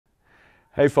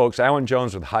Hey folks, Alan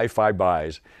Jones with HiFi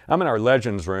Buys. I'm in our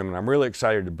Legends room and I'm really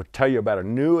excited to tell you about a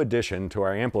new addition to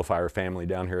our amplifier family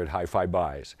down here at HiFi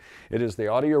Buys. It is the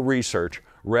Audio Research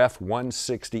Ref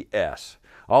 160S.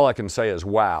 All I can say is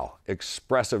wow,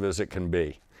 expressive as it can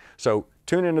be. So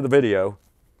tune into the video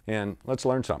and let's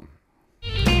learn something.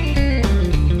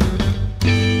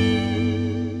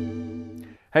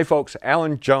 Hey folks,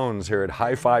 Alan Jones here at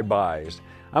HiFi Buys.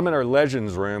 I'm in our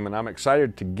Legends room and I'm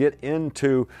excited to get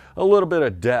into a little bit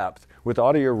of depth with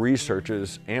Audio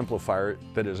Research's amplifier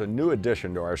that is a new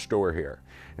addition to our store here.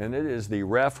 And it is the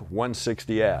Ref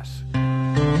 160S.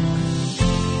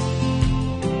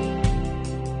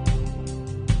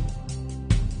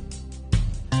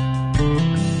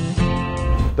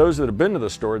 Those that have been to the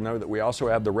store know that we also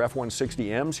have the Ref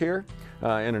 160Ms here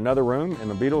in another room, in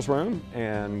the Beatles room,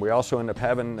 and we also end up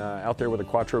having out there with the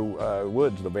Quattro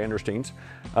Woods, the Vandersteens,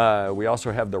 we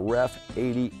also have the Ref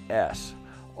 80S.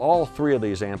 All three of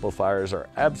these amplifiers are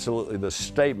absolutely the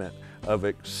statement of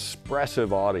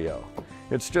expressive audio.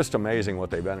 It's just amazing what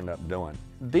they've ended up doing.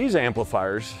 These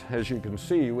amplifiers, as you can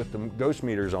see with the ghost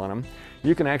meters on them,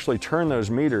 you can actually turn those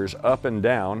meters up and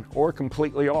down or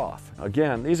completely off.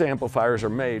 Again, these amplifiers are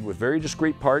made with very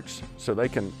discrete parts so they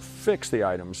can fix the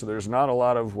items. So there's not a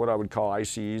lot of what I would call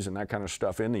ICs and that kind of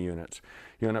stuff in the units.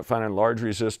 You end up finding large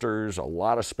resistors, a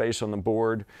lot of space on the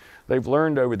board. They've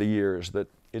learned over the years that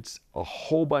it's a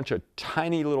whole bunch of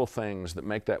tiny little things that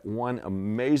make that one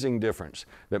amazing difference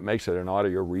that makes it an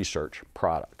Audio Research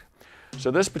product. So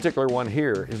this particular one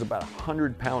here is about a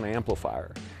 100-pound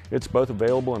amplifier. It's both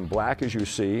available in black, as you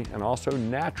see, and also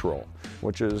natural,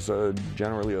 which is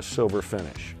generally a silver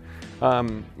finish.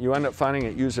 You end up finding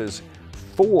it uses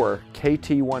 4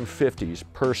 KT150s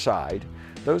per side.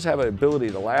 Those have an ability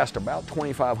to last about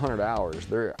 2,500 hours.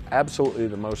 They're absolutely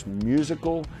the most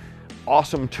musical,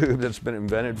 awesome tube that's been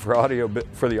invented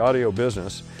for the audio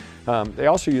business. They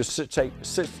also use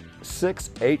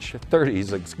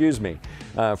 6H30s, excuse me,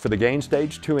 for the gain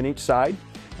stage, 2 in each side.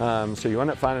 So you end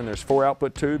up finding there's 4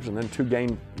 output tubes and then 2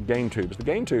 gain tubes. The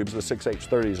gain tubes, the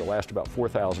 6H30s, will last about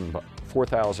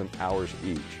 4,000 hours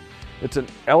each. It's an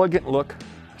elegant look,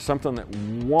 something that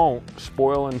won't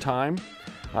spoil in time.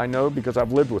 I know because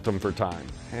I've lived with them for time.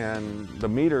 And the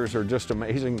meters are just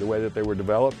amazing the way that they were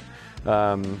developed.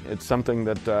 It's something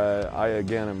that I,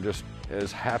 again, am just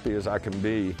as happy as I can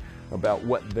be about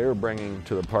what they're bringing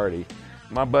to the party.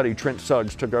 My buddy Trent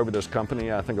Suggs took over this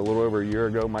company, I think a little over a year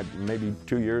ago, maybe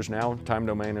 2 years now. Time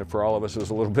domain for all of us is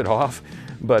a little bit off.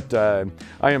 But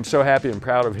I am so happy and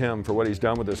proud of him for what he's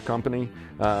done with this company.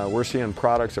 We're seeing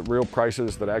products at real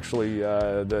prices that actually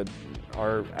that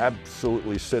are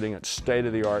absolutely sitting at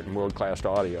state-of-the-art and world-class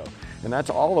audio. And that's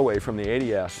all the way from the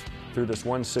 80S through this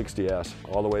 160S,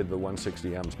 all the way to the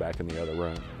 160Ms back in the other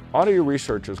room. Audio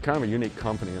Research is kind of a unique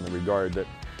company in the regard that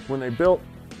when they built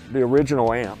the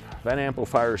original amp, that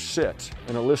amplifier sits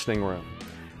in a listening room.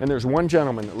 And there's one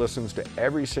gentleman that listens to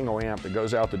every single amp that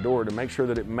goes out the door to make sure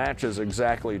that it matches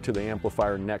exactly to the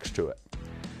amplifier next to it.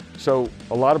 So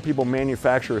a lot of people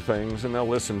manufacture things and they'll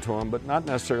listen to them, but not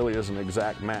necessarily as an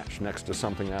exact match next to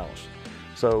something else.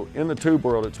 So in the tube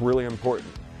world, it's really important.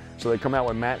 So they come out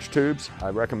with matched tubes. I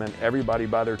recommend everybody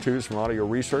buy their tubes from Audio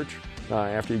Research.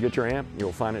 After you get your amp,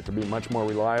 you'll find it to be much more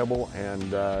reliable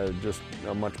and just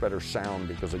a much better sound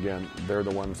because, again, they're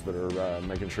the ones that are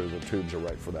making sure the tubes are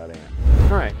right for that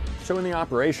amp. All right, so in the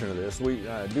operation of this, we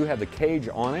do have the cage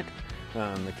on it.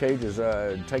 The cage is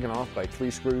taken off by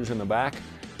 3 screws in the back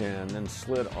and then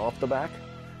slid off the back.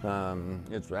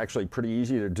 It's actually pretty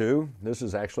easy to do. This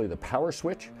is actually the power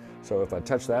switch. So if I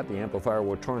touch that, the amplifier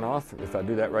will turn off. If I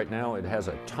do that right now, it has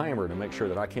a timer to make sure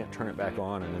that I can't turn it back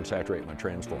on and then saturate my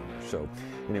transformer. So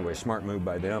anyway, smart move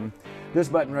by them. This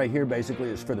button right here basically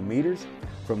is for the meters.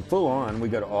 From full on, we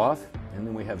go to off, and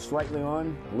then we have slightly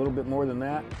on, a little bit more than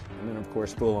that, and then of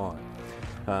course full on.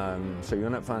 So you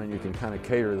end up finding you can kind of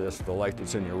cater this to the light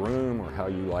that's in your room or how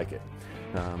you like it.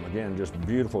 Again, just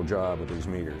beautiful job with these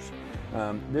meters.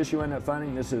 This you end up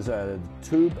finding, this is a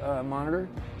tube monitor.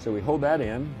 So we hold that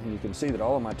in and you can see that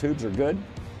all of my tubes are good,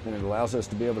 and it allows us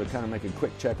to be able to kind of make a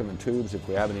quick check on the tubes if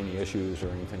we're having any issues or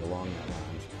anything along that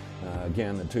lines.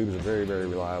 Again, the tubes are very, very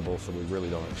reliable, so we really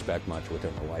don't expect much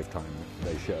within the lifetime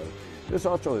they show. This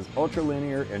also is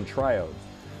ultralinear and triodes.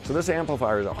 So this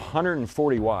amplifier is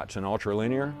 140 watts in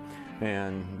ultralinear,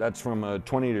 and that's from a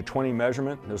 20 to 20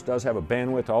 measurement. This does have a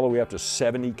bandwidth all the way up to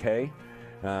 70K.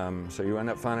 So you end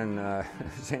up finding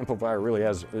this amplifier really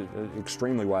has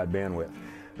extremely wide bandwidth.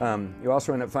 You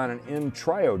also end up finding in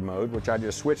triode mode, which I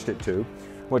just switched it to.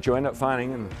 What you end up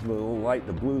finding, and the little light,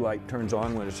 the blue light turns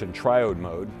on when it's in triode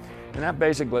mode. And that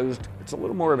basically is, it's a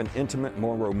little more of an intimate,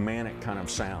 more romantic kind of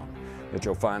sound. that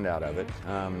you'll find out of it.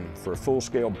 For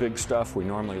full-scale big stuff, we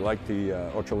normally like the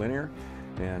ultralinear,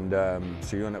 and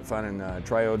so you end up finding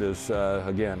Triode is,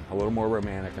 again, a little more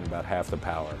romantic and about half the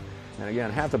power. And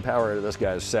again, half the power of this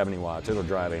guy is 70 watts. It'll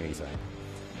drive anything.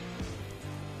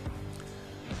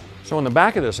 So on the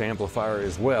back of this amplifier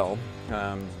as well,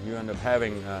 you end up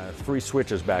having 3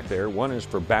 switches back there. One is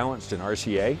for balanced and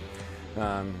RCA.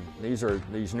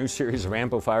 These new series of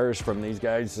amplifiers from these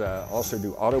guys also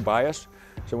do auto bias.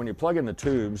 So when you plug in the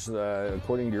tubes,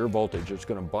 according to your voltage, it's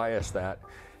going to bias that.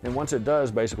 And once it does,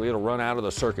 basically it'll run out of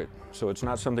the circuit. So it's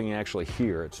not something you actually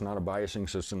hear. It's not a biasing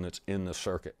system that's in the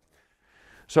circuit.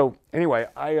 So anyway,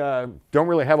 I don't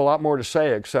really have a lot more to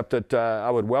say except that I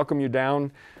would welcome you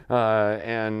down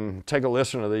and take a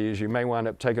listen to these. You may wind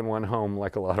up taking one home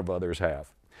like a lot of others have.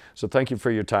 So thank you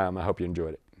for your time. I hope you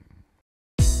enjoyed it.